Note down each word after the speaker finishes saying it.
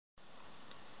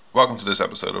welcome to this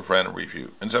episode of Random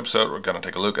Review. In this episode we're going to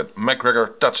take a look at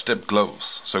McGREGOR Touch Tip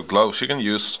Gloves. So gloves you can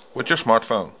use with your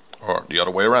smartphone, or the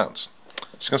other way around.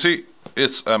 As you can see,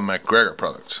 it's a McGREGOR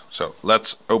product. So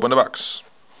let's open the box.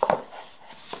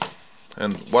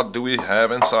 And what do we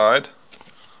have inside?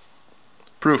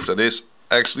 Proof that this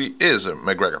actually is a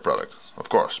McGREGOR product, of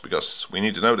course, because we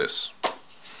need to know this.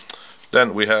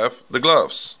 Then we have the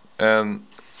gloves, and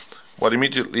what I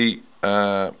immediately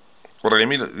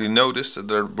noticed that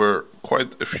there were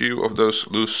quite a few of those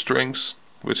loose strings,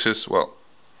 which is, well,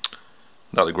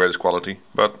 not the greatest quality,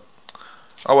 but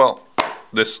oh well,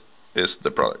 this is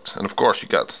the product. And of course you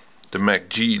got the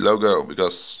McG logo,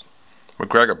 because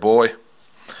McGREGOR boy.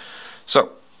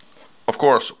 So, of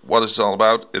course, what is it all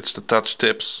about? It's the touch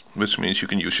tips, which means you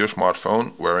can use your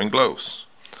smartphone wearing gloves.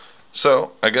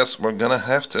 So, I guess we're gonna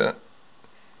have to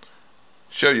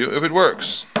show you if it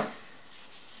works.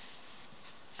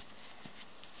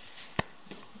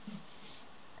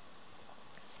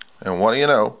 And what do you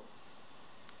know?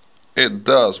 It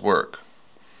does work.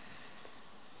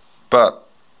 But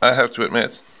I have to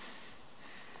admit,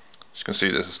 as you can see,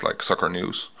 this is like soccer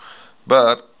news,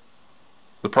 but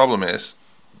the problem is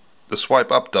the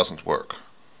swipe up doesn't work.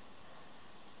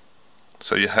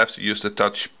 So you have to use the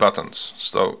touch buttons.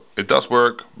 So it does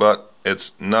work, but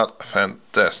it's not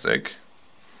fantastic.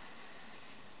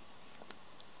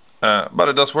 But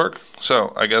it does work.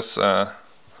 So I guess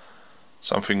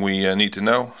something we need to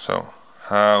know. So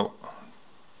how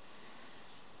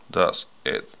does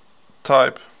it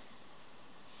type?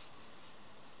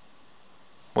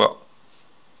 Well,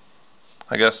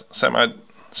 I guess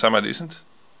semi decent.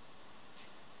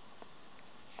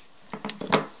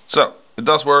 So it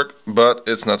does work, but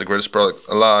it's not the greatest product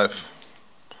alive.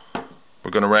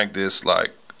 We're gonna rank this like,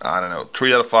 I don't know,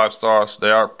 3 out of 5 stars. They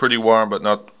are pretty warm, but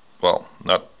not, well,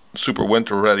 not super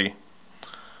winter ready.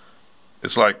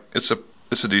 It's like, it's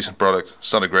a decent product.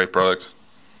 It's not a great product,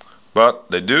 but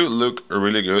they do look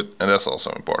really good, and that's also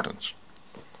important.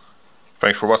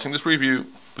 Thanks for watching this review.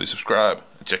 Please subscribe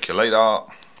and check you later.